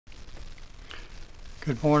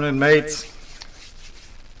Good morning, mates.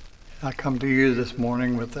 I come to you this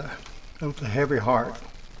morning with a heavy heart.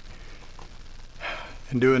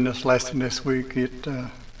 In doing this lesson this week, it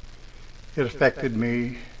affected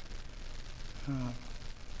me.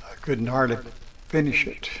 I couldn't hardly finish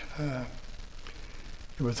it.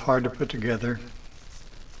 It was hard to put together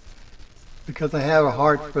because I have a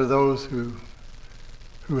heart for those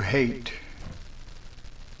who hate,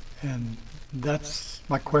 and that's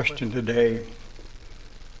my question today.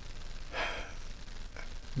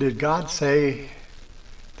 Did God say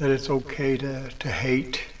that it's okay to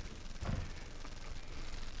hate?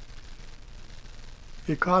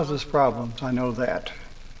 It causes problems, I know that.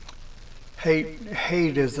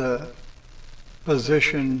 Hate is a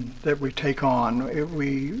position that we take on.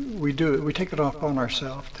 We do it. We take it upon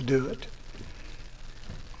ourselves to do it.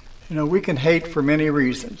 You know, we can hate for many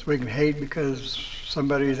reasons. We can hate because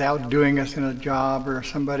somebody's outdoing us in a job, or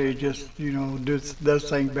somebody just, does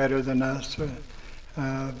things better than us.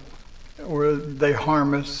 Or they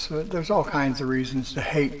harm us. There's all kinds of reasons to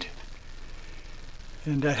hate.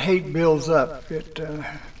 And that hate builds up.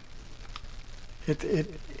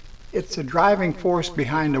 It's a driving force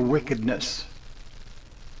behind the wickedness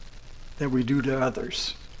that we do to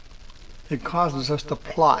others. It causes us to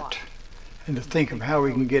plot and to think of how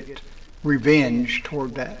we can get revenge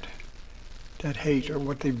toward that hate, or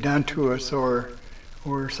what they've done to us, or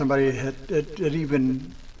somebody that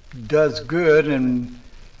even does good,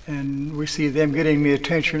 and we see them getting the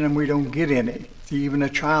attention and we don't get any. See, even a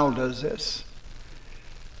child does this,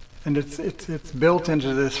 and it's built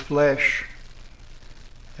into this flesh,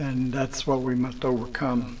 and that's what we must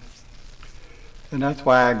overcome. And that's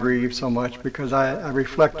why I grieve so much, because I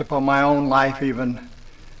reflect upon my own life, even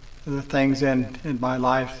the things in my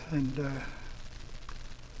life, and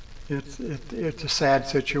it's a sad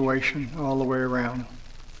situation all the way around.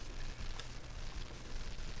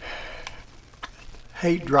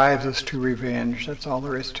 Hate drives us to revenge. That's all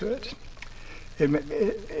there is to it.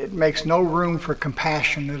 It makes no room for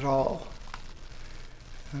compassion at all.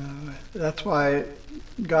 That's why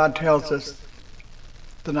God tells us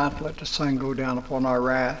to not let the sun go down upon our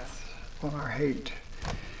wrath, upon our hate.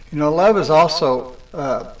 Love is also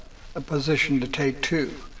a position to take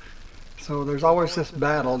too. So there's always this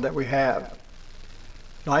battle that we have.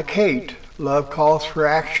 Like hate, love calls for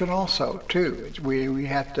action also too. We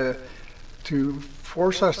have to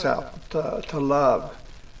force ourselves to love,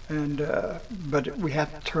 but we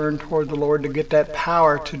have to turn toward the Lord to get that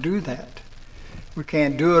power to do that. We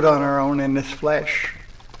can't do it on our own in this flesh,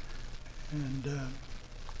 and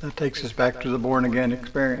that takes us back to the born again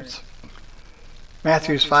experience.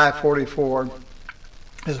 Matthew 5:44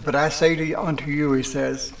 says, "But I say unto you," he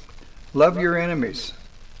says, "love your enemies,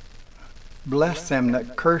 bless them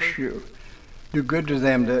that curse you, do good to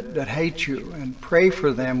them that hate you, and pray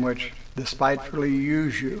for them which despitefully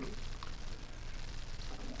use you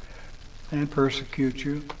and persecute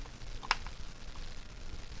you."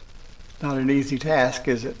 Not an easy task,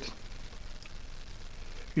 is it?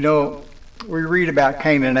 We read about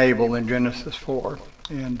Cain and Abel in Genesis 4,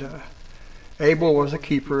 and Abel was a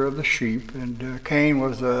keeper of the sheep, and Cain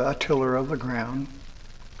was a tiller of the ground.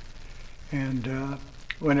 And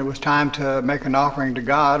when it was time to make an offering to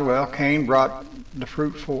God, well, Cain brought the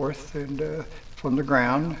fruit forth and from the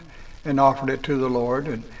ground and offered it to the Lord,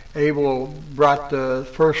 and Abel brought the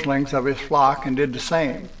firstlings of his flock and did the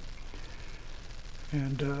same.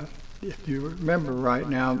 And if you remember right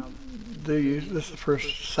now, this is the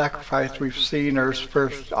first sacrifice we've seen, or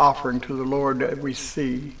first offering to the Lord that we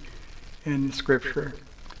see in Scripture.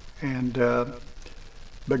 And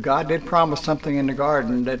but God did promise something in the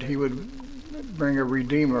garden, that He would bring a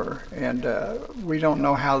Redeemer, and we don't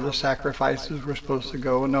know how the sacrifices were supposed to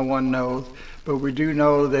go. No one knows. But we do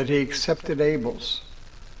know that He accepted Abel's,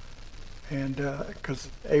 and because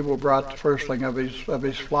Abel brought the firstling of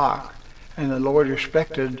his flock, and the Lord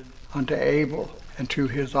respected unto Abel and to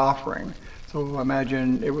his offering. So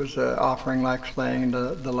imagine it was an offering like slaying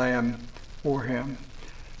the lamb for him,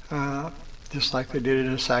 just like they did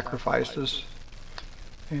in the sacrifices.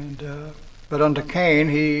 And but unto Cain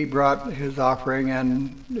he brought his offering,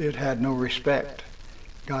 and it had no respect.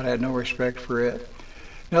 God had no respect for it.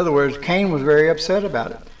 In other words, Cain was very upset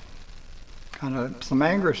about it. Kind of some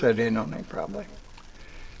anger set in on him, probably.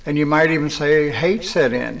 And you might even say hate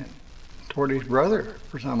set in toward his brother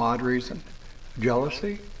for some odd reason.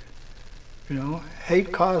 Jealousy.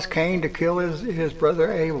 Hate caused Cain to kill his brother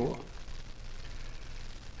Abel.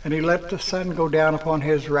 And he let the sun go down upon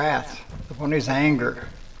his wrath, upon his anger.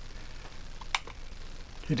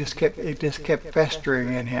 It just kept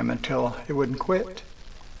festering in him until it wouldn't quit.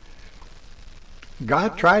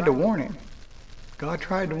 God tried to warn him. God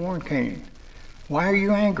tried to warn Cain. Why are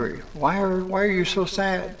you angry? Why are you so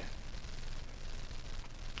sad?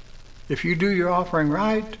 If you do your offering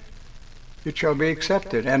right, it shall be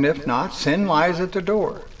accepted. And if not, sin lies at the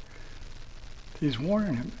door. He's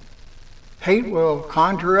warning him. Hate will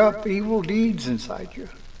conjure up evil deeds inside you.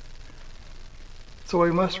 So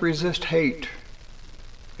we must resist hate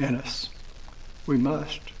in us. We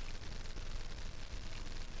must.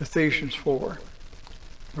 Ephesians 4,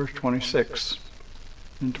 verse 26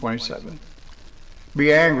 and 27.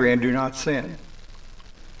 Be angry and do not sin.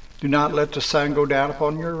 Do not let the sun go down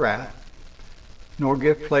upon your wrath, nor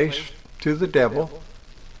give place to the devil.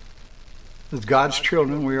 As God's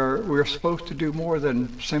children, we are supposed to do more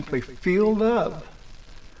than simply feel love.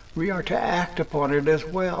 We are to act upon it as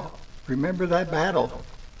well. Remember that battle.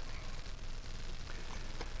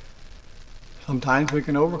 Sometimes we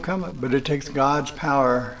can overcome it, but it takes God's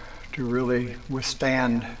power to really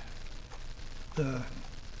withstand the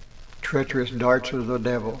treacherous darts of the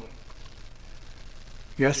devil.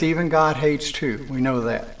 Yes, even God hates too. We know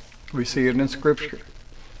that. We see it in Scripture.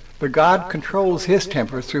 But God controls his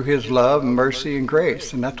temper through his love, mercy, and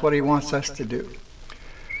grace, and that's what he wants us to do.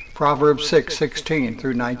 Proverbs 6:16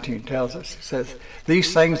 through 19 tells us, it says,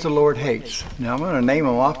 these things the Lord hates. Now I'm going to name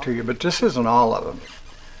them off to you, but this isn't all of them.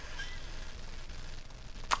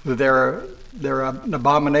 They're an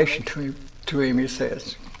abomination to him, he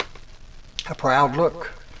says. A proud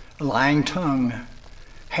look, a lying tongue,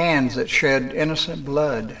 hands that shed innocent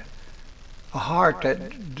blood, a heart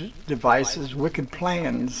that devises wicked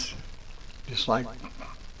plans, just like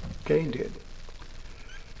Cain did.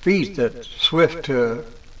 Feet that swift to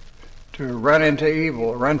run into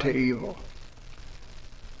evil, run to evil.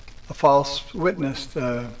 A false witness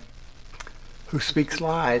who speaks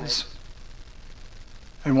lies,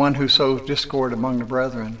 and one who sows discord among the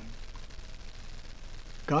brethren.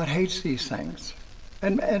 God hates these things.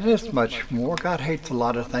 And there's much more. God hates a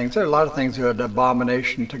lot of things. There are a lot of things that are an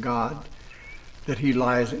abomination to God that he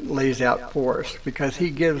lays out for us, because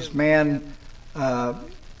he gives man a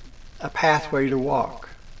pathway to walk.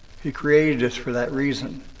 He created us for that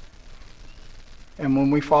reason. And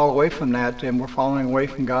when we fall away from that, then we're falling away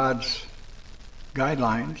from God's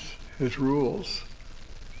guidelines, his rules,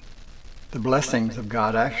 the blessings of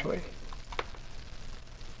God, actually.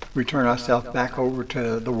 We turn ourselves back over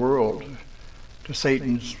to the world, to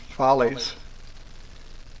Satan's follies.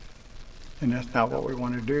 And that's not what we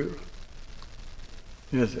want to do,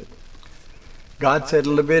 is it? God said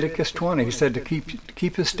in Leviticus 20, he said to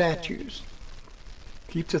keep his statutes,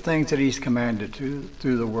 keep the things that he's commanded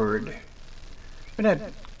through the word. And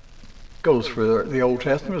that goes for the Old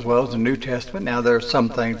Testament as well as the New Testament. Now there are some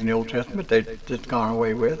things in the Old Testament that's gone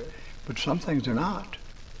away with, but some things are not.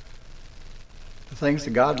 The things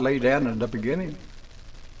that God laid down in the beginning.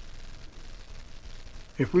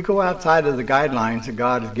 If we go outside of the guidelines that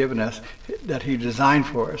God has given us, that he designed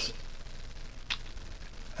for us,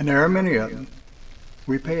 and there are many of them,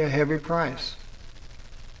 we pay a heavy price.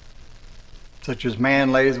 Such as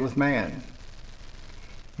man lays with man.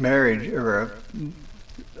 Marriage, or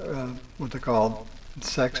what they call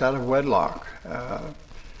sex out of wedlock.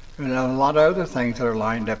 And a lot of other things that are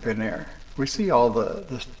lined up in there. We see all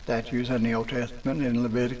the statutes in the Old Testament in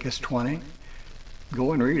Leviticus 20.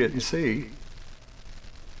 Go and read it and see.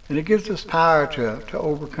 And it gives us power to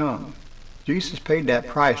overcome. Jesus paid that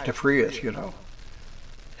price to free us,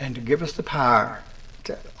 and to give us the power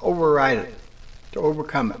to override it, to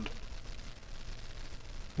overcome it.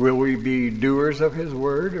 Will we be doers of his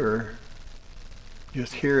word, or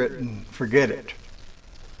just hear it and forget it?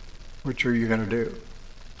 Which are you going to do?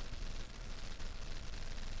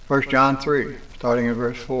 1 John 3, starting in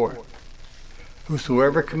verse 4.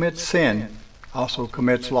 Whosoever commits sin also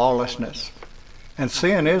commits lawlessness. And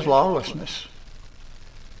sin is lawlessness.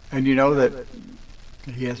 And you know that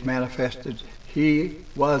he was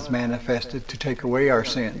manifested to take away our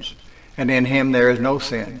sins. And in him there is no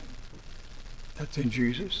sin. That's in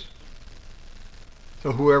Jesus.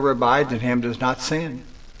 So whoever abides in him does not sin.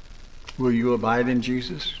 Will you abide in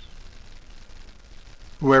Jesus?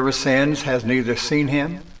 Whoever sins has neither seen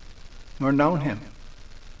him nor known him.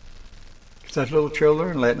 Such little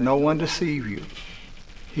children, let no one deceive you.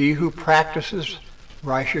 He who practices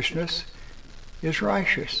righteousness is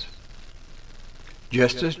righteous,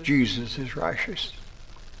 just as Jesus is righteous.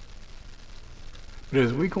 But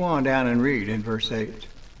as we go on down and read in verse 8,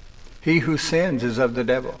 he who sins is of the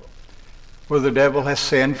devil, for the devil has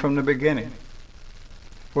sinned from the beginning.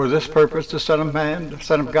 For this purpose the Son of Man, the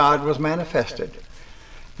Son of God, was manifested,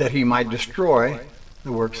 that he might destroy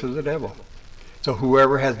the works of the devil. So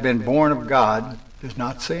whoever has been born of God does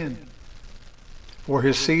not sin, for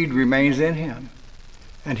his seed remains in him,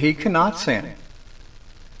 And he cannot sin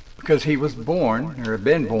because he was born or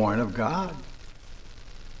been born of God.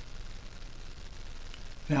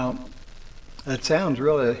 Now, that sounds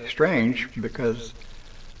really strange because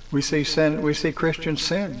we see Christians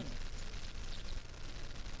sin.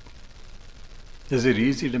 Is it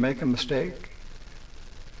easy to make a mistake?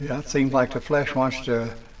 Yeah, it seems like the flesh wants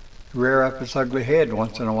to rear up its ugly head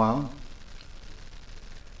once in a while.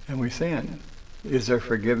 And we sin. Is there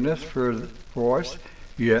forgiveness for us?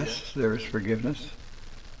 Yes, there is forgiveness.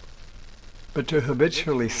 But to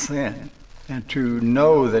habitually sin and to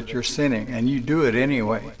know that you're sinning and you do it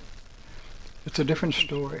anyway, it's a different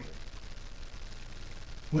story.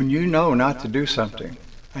 When you know not to do something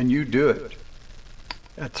and you do it,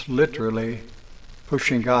 that's literally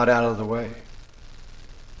pushing God out of the way.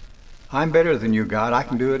 I'm better than you, God. I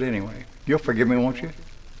can do it anyway. You'll forgive me, won't you?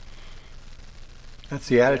 That's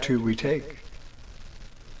the attitude we take.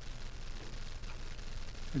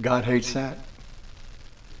 God hates that.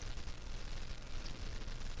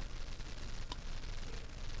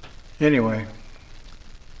 Anyway,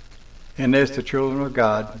 in this the children of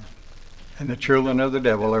God and the children of the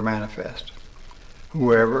devil are manifest.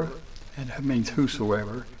 Whoever, and that means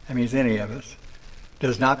whosoever, that means any of us,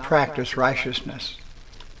 does not practice righteousness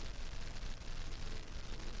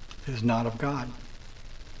is not of God,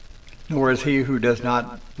 nor is he who does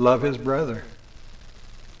not love his brother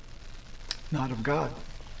not of God.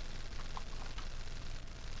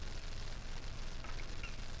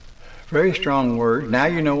 Very strong word. Now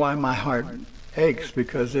you know why my heart aches,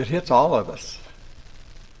 because it hits all of us.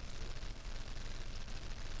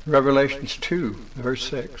 Revelations 2, verse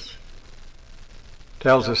 6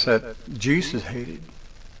 tells us that Jesus hated.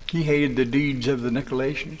 He hated the deeds of the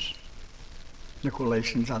Nicolaitans.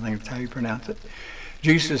 Nicolaitans, I think that's how you pronounce it.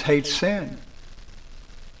 Jesus hates sin.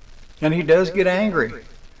 And he does get angry.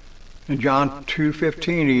 In John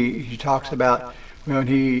 2:15, he talks about when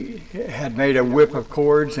he had made a whip of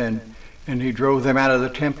cords and he drove them out of the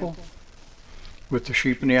temple with the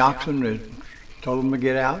sheep and the oxen and told them to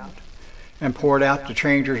get out, and poured out the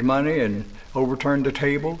changers' money and overturned the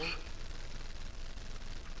tables.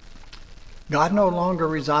 God no longer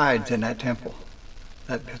resides in that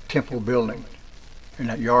temple building, in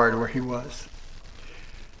that yard where he was.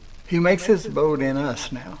 He makes his abode in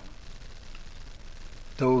us now,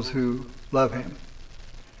 those who love him.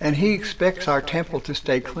 And he expects our temple to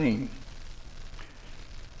stay clean.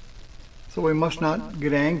 So we must not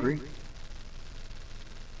get angry,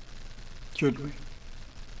 should we?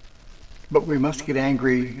 But we must get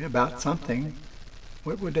angry about something.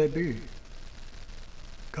 What would that be?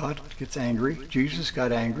 God gets angry. Jesus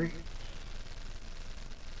got angry.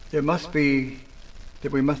 It must be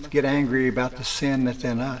that we must get angry about the sin that's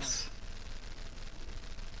in us.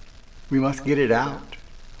 We must get it out.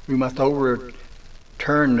 We must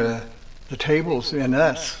overturn the tables in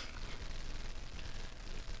us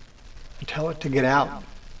and tell it to get out.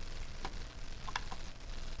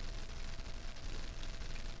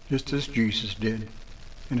 Just as Jesus did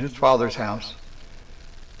in his Father's house,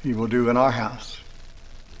 he will do in our house.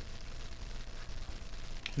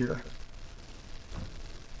 Here.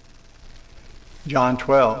 John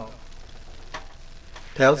 12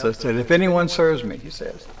 tells us that if anyone serves me, he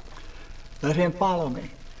says, let him follow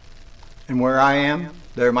me. And where I am,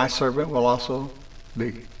 there my servant will also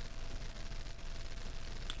be.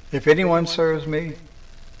 If anyone serves me,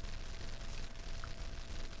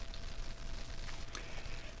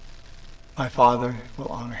 my Father will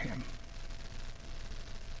honor him.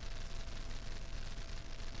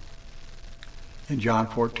 In John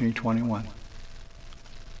 14:21,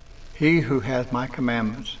 he who has my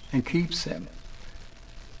commandments and keeps them,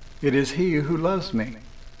 it is he who loves me.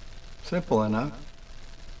 Simple enough.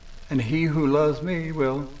 And he who loves me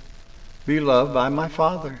will be loved by my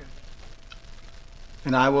Father.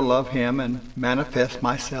 And I will love him and manifest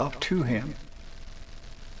myself to him.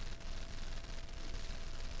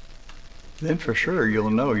 Then for sure you'll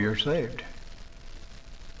know you're saved.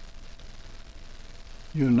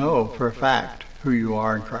 You'll know for a fact who you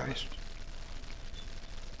are in Christ.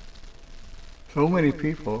 So many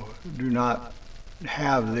people do not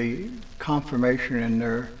have the confirmation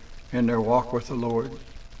in their walk with the Lord.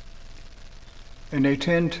 And they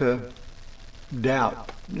tend to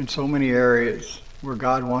doubt in so many areas where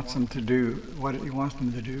God wants them to do what he wants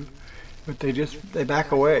them to do, but they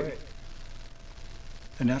back away.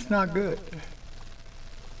 And that's not good.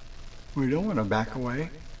 We don't want to back away.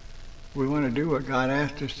 We want to do what God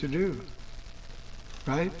asked us to do.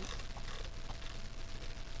 Right?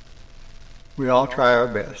 We all try our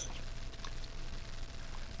best.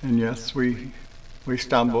 And yes, we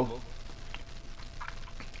stumble.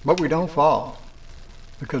 But we don't fall.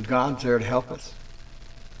 because God's there to help us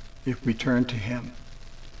if we turn to Him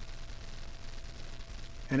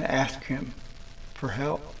and ask Him for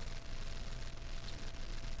help.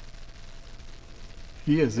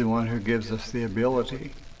 He is the one who gives us the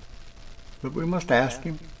ability, but we must ask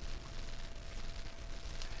Him.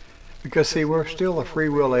 Because see, we're still a free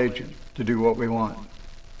will agent to do what we want.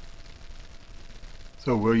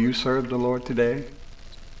 So will you serve the Lord today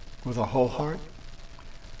with a whole heart?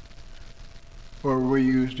 Or will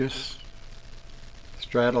you just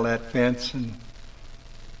straddle that fence and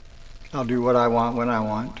I'll do what I want when I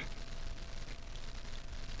want?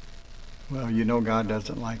 Well, you know God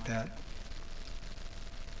doesn't like that.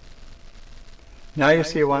 Now you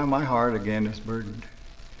see why my heart again is burdened.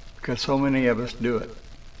 Because so many of us do it.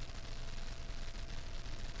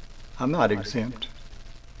 I'm not exempt.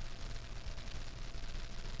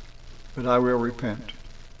 But I will repent.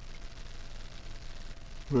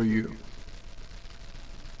 Will you?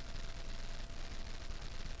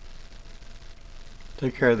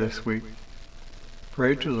 Take care this week.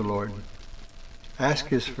 Pray to the Lord. Ask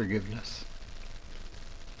His forgiveness.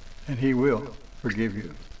 And He will forgive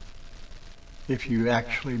you if you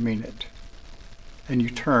actually mean it. And you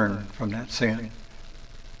turn from that sin.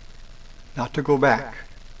 Not to go back.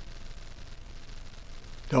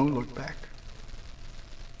 Don't look back.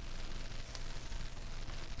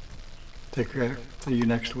 Take care. See you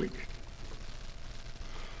next week.